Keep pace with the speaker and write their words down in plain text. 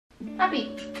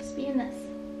Puppy, just be in this.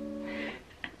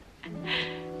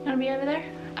 Wanna be over there?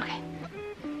 Okay.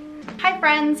 Hi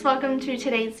friends, welcome to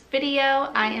today's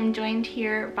video. I am joined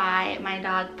here by my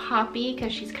dog Poppy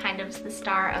because she's kind of the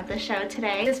star of the show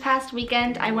today. This past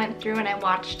weekend I went through and I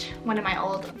watched one of my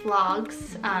old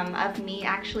vlogs of me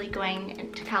actually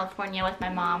going to California with my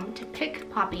mom to pick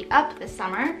Poppy up this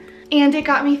summer. And it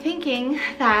got me thinking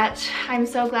that I'm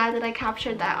so glad that I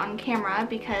captured that on camera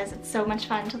because it's so much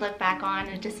fun to look back on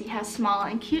and to see how small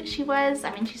and cute she was.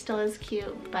 I mean, she still is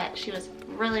cute, but she was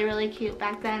really cute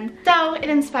back then. So it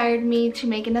inspired me to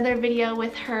make another video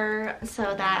with her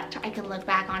so that I can look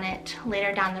back on it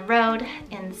later down the road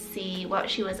and see what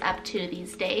she was up to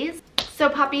these days. So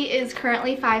Poppy is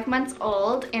currently 5 months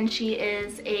old and she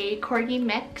is a Corgi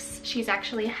mix. She's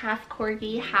actually half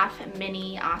Corgi, half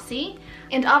mini Aussie.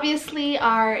 And obviously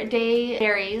our day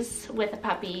varies with a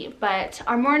puppy, but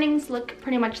our mornings look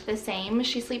pretty much the same.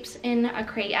 She sleeps in a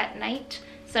crate at night.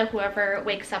 So whoever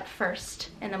wakes up first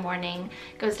in the morning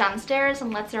goes downstairs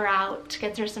and lets her out,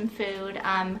 gets her some food,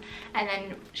 and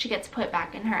then she gets put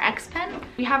back in her X-pen.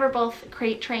 We have her both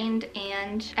crate trained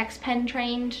and X-pen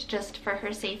trained just for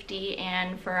her safety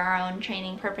and for our own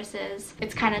training purposes.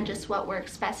 It's kind of just what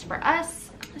works best for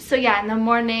us. So yeah, in the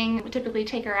morning, we typically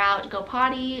take her out, go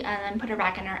potty, and then put her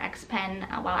back in her X-pen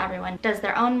while everyone does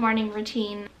their own morning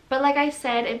routine. But like I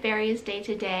said, it varies day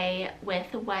to day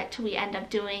with what we end up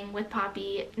doing with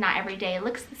Poppy. Not every day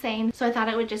looks the same. So I thought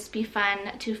it would just be fun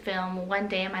to film one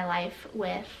day in my life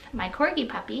with my Corgi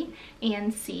puppy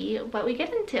and see what we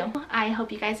get into. I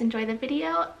hope you guys enjoy the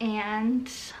video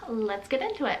and let's get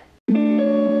into it.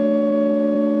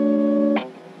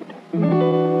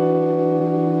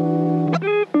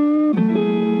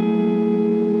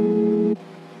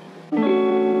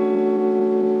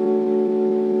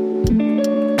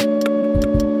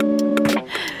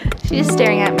 She's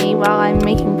staring at me while I'm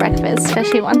making breakfast because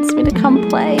she wants me to come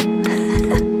play.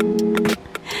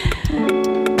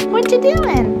 What you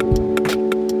doing?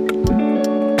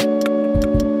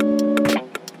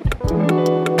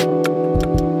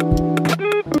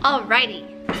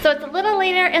 Alrighty, so it's a little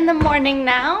later in the morning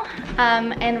now,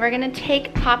 and we're gonna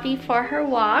take Poppy for her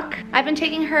walk. I've been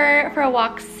taking her for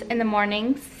walks in the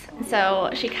mornings, so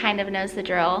she kind of knows the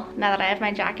drill. Now that I have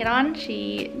my jacket on,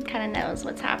 she kind of knows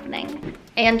what's happening.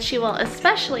 And she will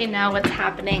especially know what's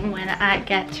happening when I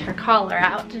get her collar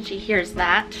out and she hears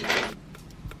that.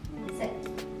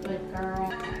 Sit, good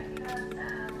girl.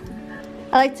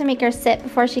 I like to make her sit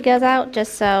before she goes out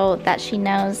just so that she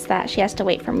knows that she has to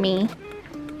wait for me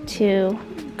to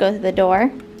go through the door.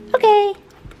 Okay.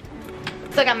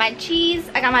 So I got my cheese,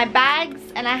 I got my bags,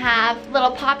 and I have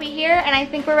little Poppy here, and I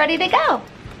think we're ready to go.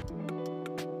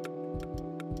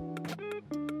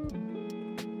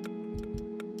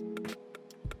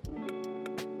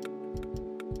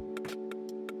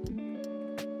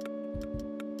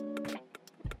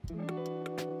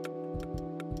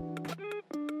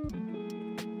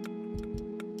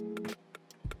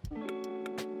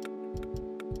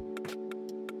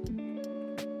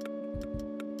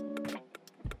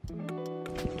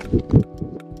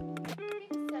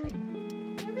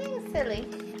 You're being silly.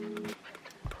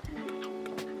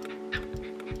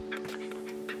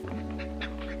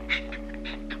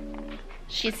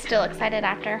 She's still excited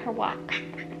after her walk.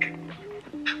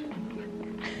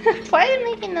 Why are you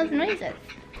making those noises?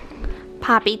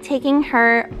 Poppy taking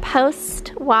her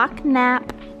post-walk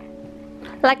nap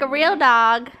like a real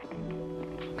dog.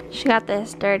 She got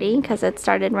this dirty because it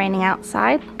started raining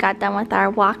outside. Got done with our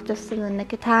walk just in the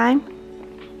nick of time.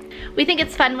 We think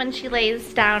it's fun when she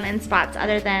lays down in spots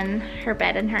other than her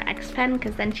bed and her X-pen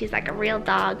because then she's like a real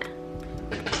dog.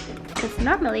 Because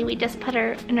normally we just put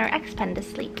her in her X-pen to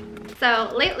sleep.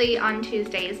 So lately on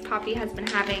Tuesdays, Poppy has been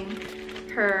having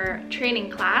her training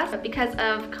class, but because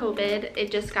of COVID, it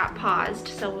just got paused.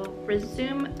 So we'll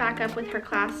resume back up with her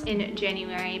class in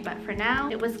January, but for now,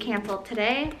 it was canceled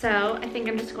today. So I think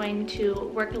I'm just going to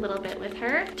work a little bit with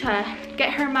her to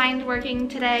get her mind working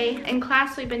today. In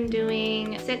class, we've been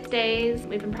doing sit days.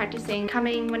 We've been practicing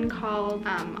coming when called,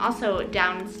 also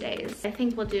down stays. I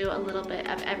think we'll do a little bit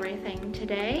of everything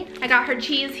today. I got her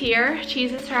cheese here.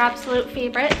 Cheese is her absolute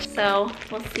favorite, so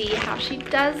we'll see how she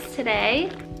does today.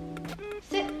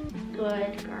 Sit.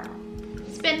 Good girl.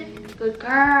 Spin. Good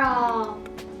girl.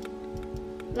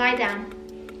 Lie down.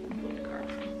 Good girl.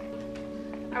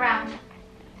 Around.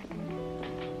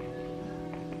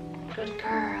 Good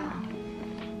girl.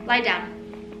 Lie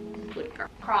down. Good girl.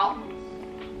 Crawl.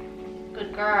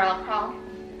 Good girl. Crawl.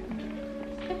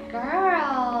 Good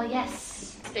girl.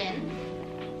 Yes. Spin.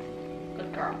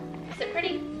 Good girl. Sit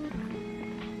pretty.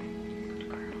 Good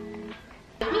girl.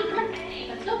 With me. Come on.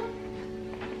 Let's go.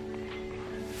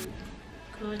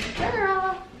 Good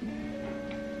girl.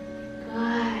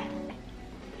 Good.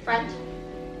 Front.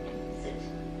 Sit.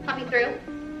 Poppy through.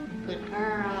 Good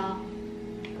girl.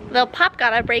 Little Pop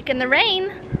got a break in the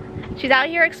rain. She's out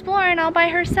here exploring all by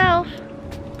herself.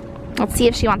 Let's see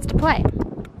if she wants to play.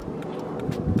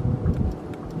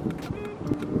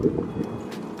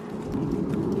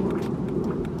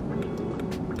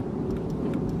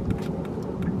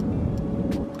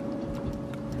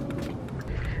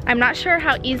 I'm not sure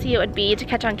how easy it would be to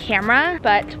catch on camera,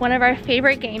 but one of our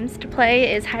favorite games to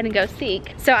play is hide and go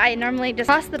seek. So I normally just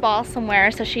toss the ball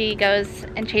somewhere so she goes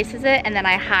and chases it, and then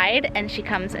I hide and she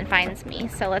comes and finds me.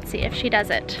 So let's see if she does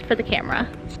it for the camera.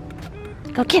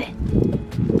 Go get it.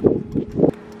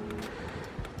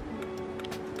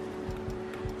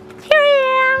 Here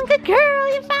I am, good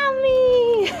girl, you found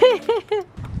me.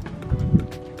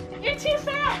 You're too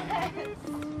fast.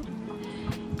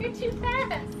 You're too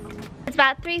fast. It's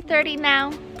about 3:30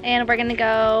 now, and we're gonna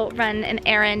go run an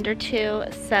errand or two,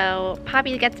 so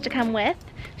Poppy gets to come with.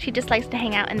 She just likes to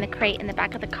hang out in the crate in the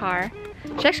back of the car.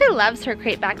 She actually loves her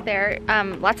crate back there.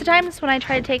 Lots of times when I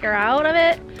try to take her out of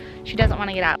it, she doesn't want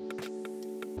to get out.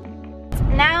 It's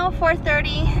now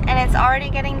 4:30, and it's already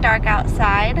getting dark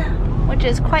outside, which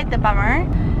is quite the bummer.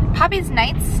 Poppy's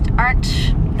nights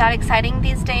aren't that exciting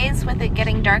these days with it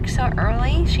getting dark so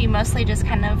early. She mostly just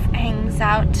kind of hangs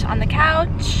out on the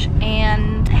couch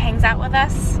and hangs out with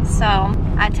us. So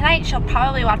tonight she'll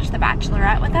probably watch The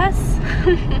Bachelorette with us.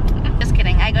 Just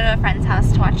kidding, I go to a friend's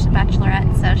house to watch The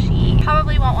Bachelorette, so she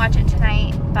probably won't watch it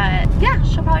tonight, but yeah,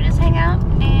 she'll probably just hang out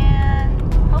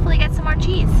and hopefully get some more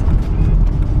cheese.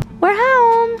 We're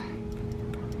home.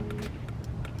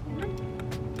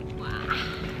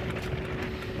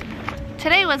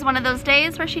 Today was one of those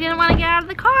days where she didn't want to get out of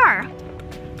the car.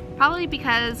 Probably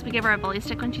because we give her a bully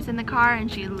stick when she's in the car,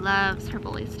 and she loves her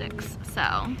bully sticks, so.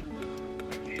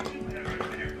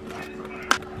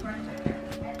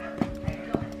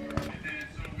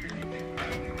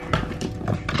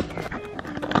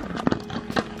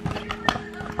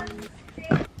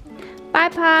 Bye,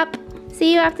 Pop.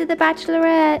 See you after The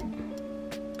Bachelorette.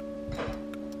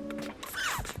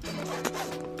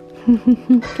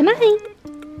 Good night.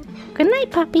 Good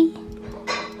night, Poppy.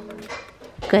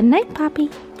 Good night, Poppy.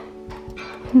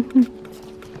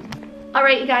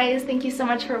 Alright, you guys, thank you so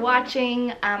much for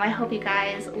watching. I hope you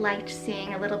guys liked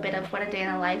seeing a little bit of what a day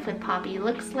in the life with Poppy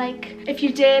looks like. If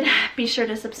you did, be sure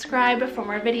to subscribe for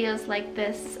more videos like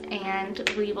this, and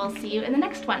we will see you in the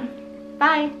next one.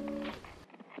 Bye!